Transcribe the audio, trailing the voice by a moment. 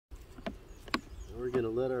we're going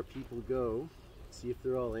to let our people go, see if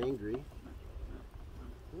they're all angry.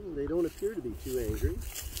 Well, they don't appear to be too angry.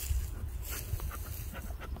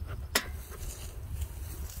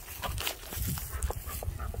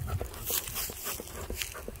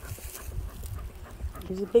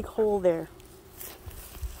 There's a big hole there.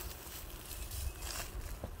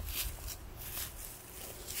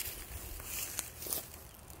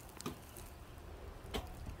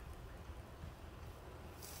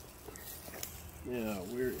 Now,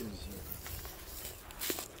 where is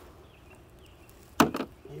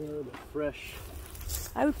here are the fresh?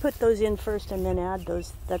 I would put those in first and then add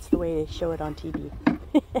those. That's the way they show it on TV.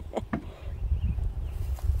 Put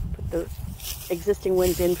the existing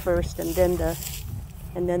ones in first and then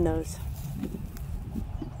those.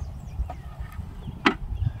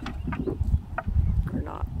 Or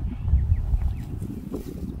not.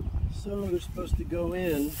 So they're supposed to go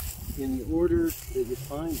in the order that you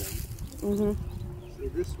find them. Mm-hmm. So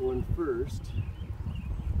this one first.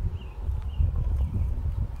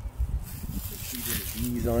 You see there's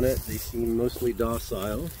bees on it. They seem mostly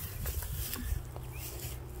docile.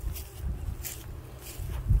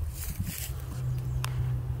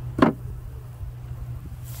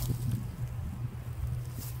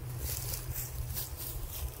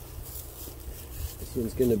 This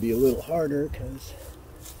one's going to be a little harder because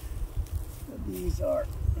the bees are.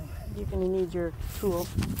 You're going to need your tool.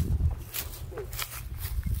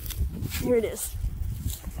 Here it is.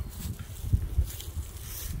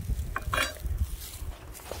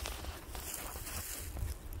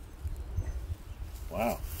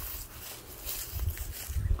 Wow.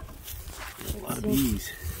 There's a lot of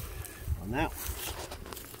bees on that one.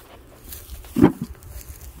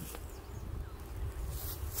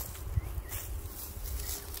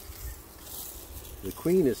 The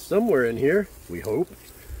queen is somewhere in here, we hope.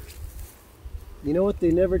 You know what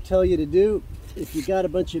they never tell you to do? If you got a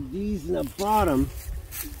bunch of bees in the bottom,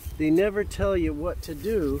 they never tell you what to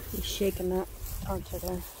do. You shake them out onto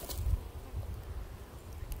there.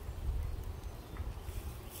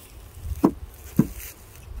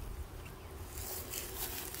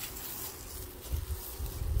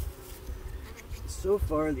 So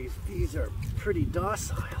far, these bees are pretty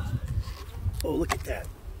docile. Oh, look at that.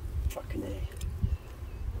 Fucking A.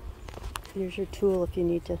 Here's your tool if you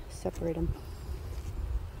need to separate them.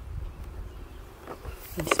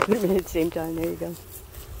 And just put them in at the same time. There you go.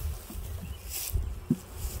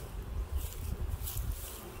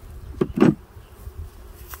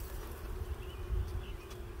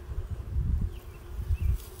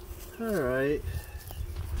 All right.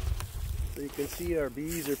 So you can see our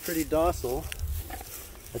bees are pretty docile.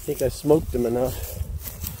 I think I smoked them enough.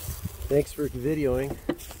 Thanks for videoing.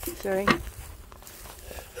 Sorry.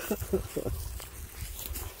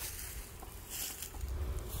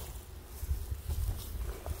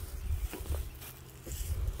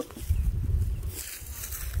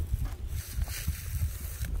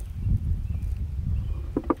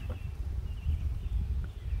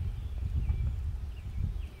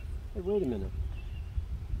 Hey, wait a minute.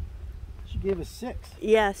 She gave us 6.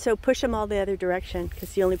 Yeah, so push them all the other direction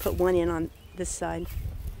because you only put one in on this side.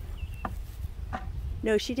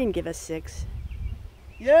 No, she didn't give us 6.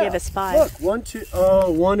 Yeah. She gave us 5. Look, 1, 2.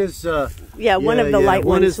 Oh, one is. Yeah, one of the light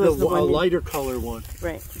one ones is was the one. lighter color one.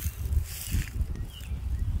 Right.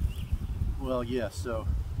 Well, yeah. So.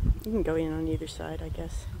 You can go in on either side, I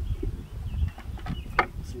guess.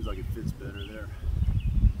 Seems like it fits better there.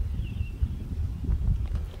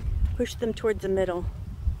 Push them towards the middle.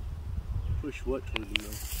 Push what toward the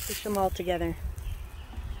middle? Push them all together.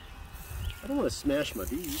 I don't want to smash my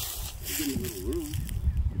bees. Give me a little room.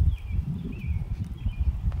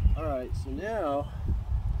 Alright, so now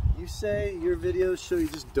you say your videos show you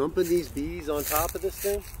just dumping these bees on top of this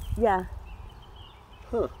thing? Yeah.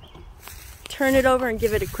 Huh. Turn it over and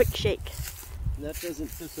give it a quick shake. And that doesn't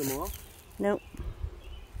piss them off? Nope.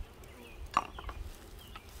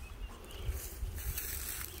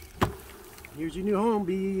 Here's your new home,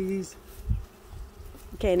 bees.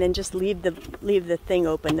 Okay, and then just leave the thing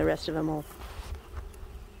open. The rest of them will.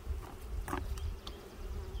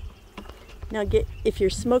 Now, if your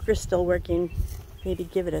smoker's still working, maybe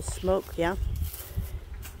give it a smoke, yeah?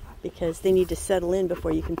 Because they need to settle in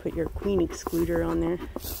before you can put your queen excluder on there,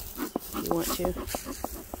 if you want to.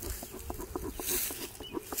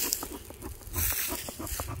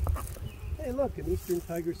 Hey, look, an eastern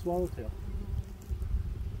tiger swallowtail.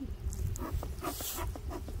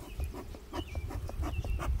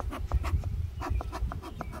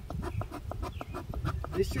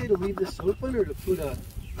 They say to leave this open or to put a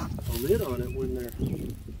lid on it when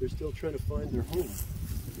they're still trying to find their home.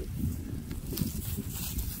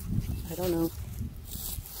 I don't know.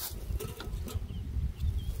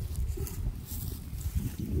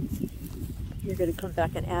 going to come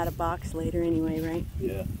back and add a box later anyway, right?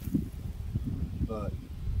 Yeah. But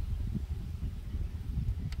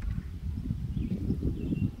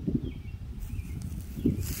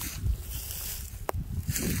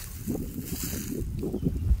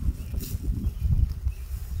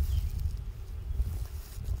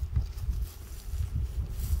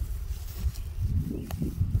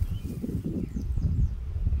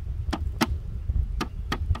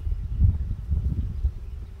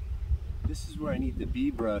this is where I need the bee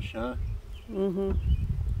brush, huh? Mm-hmm.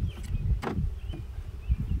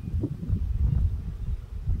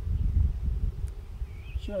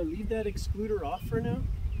 Should I leave that excluder off for now?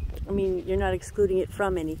 I mean, you're not excluding it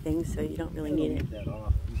from anything, so you don't really need it. Leave that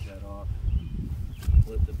off. Leave that off.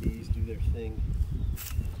 Let the bees do their thing.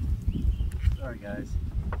 Sorry, guys.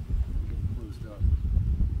 Get closed up.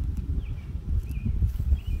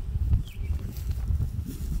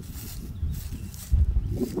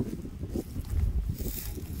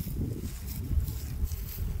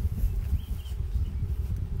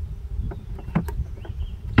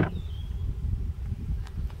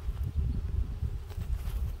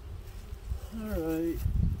 Alright.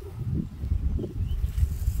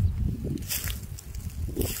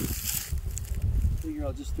 Figure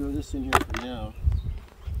I'll just throw this in here for now.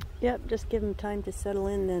 Yep, just give them time to settle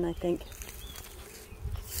in then, I think.